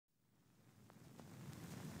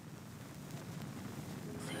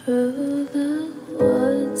Through the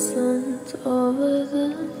woods and over the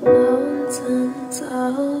mountains,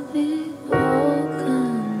 I'll be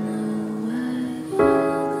walking away.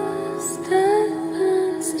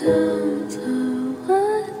 Stepping stones are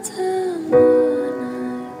waiting when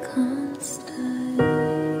I can't stay.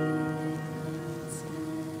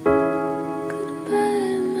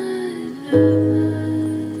 Goodbye, my lover.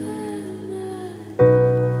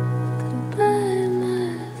 Goodbye, my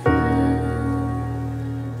friend.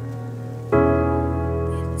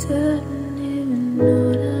 Didn't even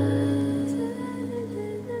notice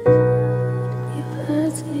you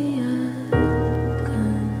hurt me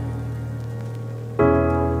again.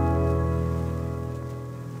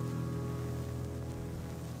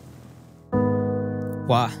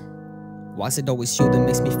 Why is it always you that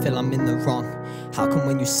makes me feel I'm in the wrong? How come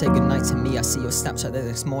when you say goodnight to me, I see your Snapchat the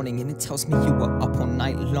next morning and it tells me you were up all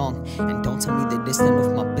night long? And don't tell me that it's none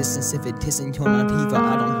of my business. If it isn't, you're not either.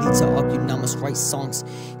 I don't need to argue, now must write songs.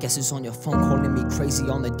 Guess who's on your phone calling me crazy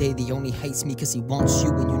on the day that he only hates me cause he wants you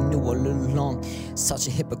and you knew all along. Such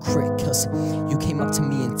a hypocrite cause you came up to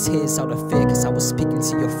me in tears out of fear cause I was speaking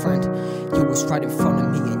to your friend. You was right in front of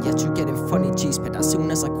me and yet you getting funny G's. But as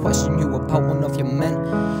soon as I question you about one of your men,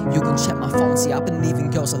 you can check my phone. See, I've been leaving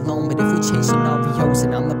girls alone, but if we change scenarios,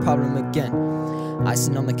 then I'm the problem again.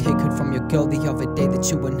 Icing on the cake heard from your girl the other day that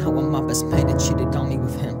you were now my best mate and cheated on me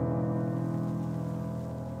with him.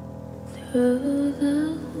 Through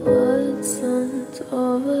the woods and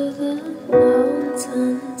over the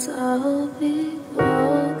mountains, I'll be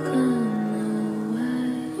walking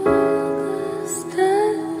away.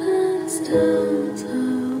 Stepping stones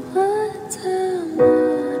are waiting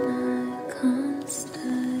when I can't stay.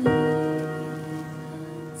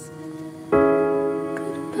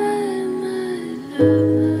 Goodbye, my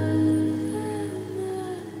lover.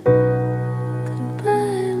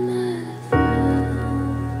 Goodbye, my friend.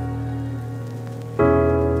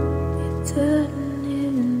 You didn't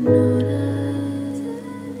even notice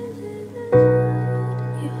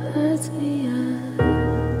you hurt me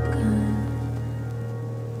again.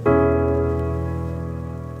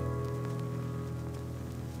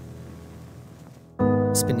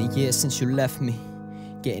 It's been a year since you left me,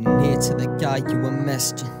 getting near to the guy you were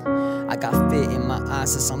messaging. I got fear in my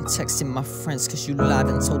eyes as I'm texting my friends cause you lied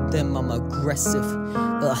and told them I'm aggressive.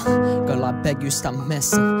 Girl, I beg you stop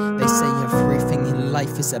messing. They say everything in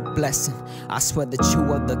life is a blessing. I swear that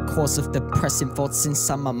you are the cause of depressing thoughts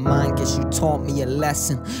inside my mind. Guess you taught me a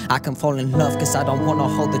lesson. I can fall in love cause I don't wanna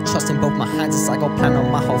hold the trust in both my hands as I go plan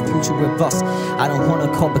on my whole future with us. I don't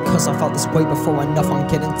wanna call because I felt this way before enough. I'm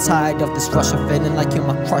getting tired of this rush of feeling like you're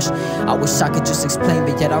my crush. I wish I could just explain,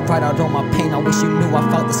 but yet I write out all my pain. I wish you knew I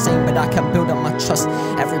felt the same, but I can't build up my trust.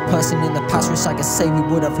 Every person in the past wish I could say we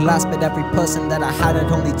would have last, but every person that I had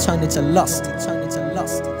had only turned into lust.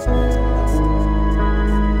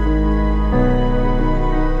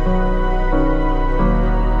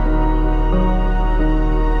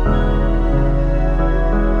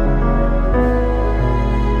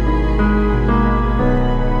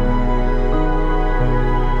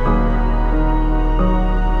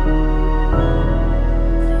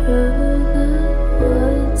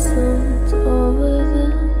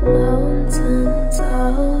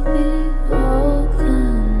 I'll be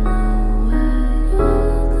walking away.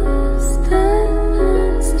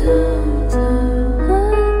 Stepping stones are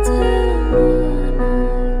waiting when I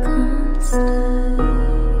can't stay.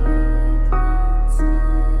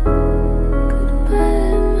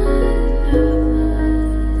 Goodbye, my lover.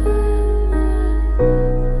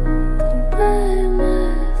 Goodbye, my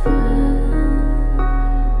friend.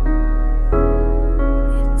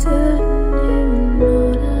 You didn't even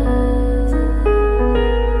notice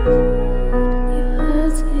you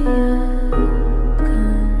hurt me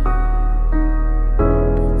again.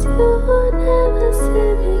 But you would never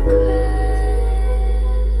see me cry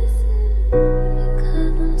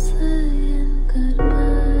because I'm saying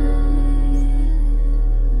goodbye.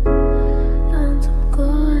 And I'm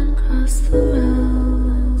going across the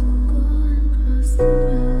road.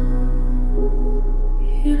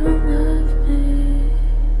 You don't know.